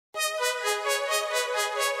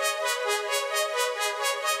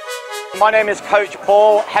My name is Coach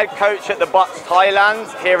Paul, head coach at the Box Thailand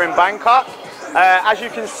here in Bangkok. As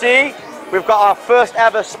you can see, we've got our first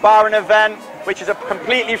ever sparring event, which is a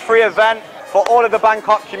completely free event for all of the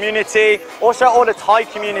Bangkok community, also all the Thai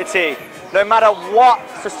community. No matter what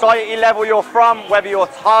society level you're from, whether you're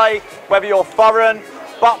Thai, whether you're foreign,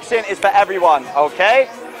 boxing is for everyone, okay?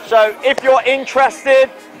 So if you're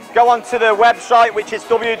interested, go onto the website, which is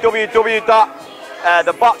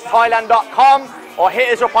www.theboxthailand.com, or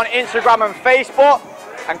hit us up on Instagram and Facebook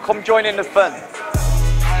and come join in the fun.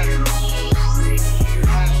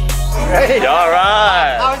 Hey. All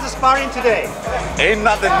right. How is the sparring today? Ain't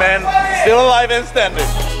nothing, man. Still alive and standing.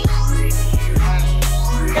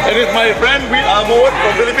 It is my friend, we are Mohd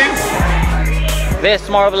from Philippines. This is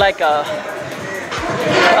more of like a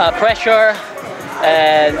pressure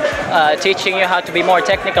and teaching you how to be more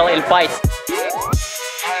technical in fights.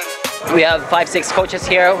 We have 5-6 coaches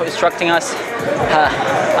here instructing us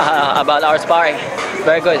about our sparring.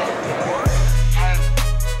 Very good.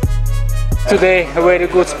 Today, a very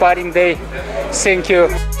good sparring day. Thank you.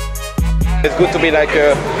 It's good to be like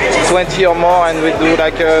 20 or more, and we do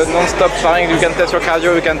like non-stop sparring. You can test your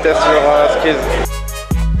cardio, you can test your skills.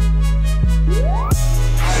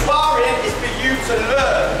 Sparring is for you to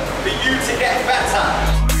learn, for you to get better.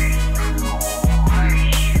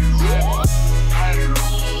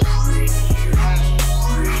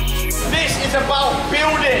 This is about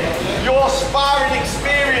building your sparring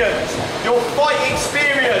experience, your fight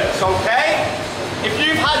experience, okay? If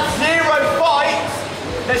you've had 0 fights,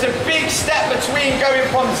 there's a big step between going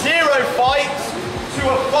from 0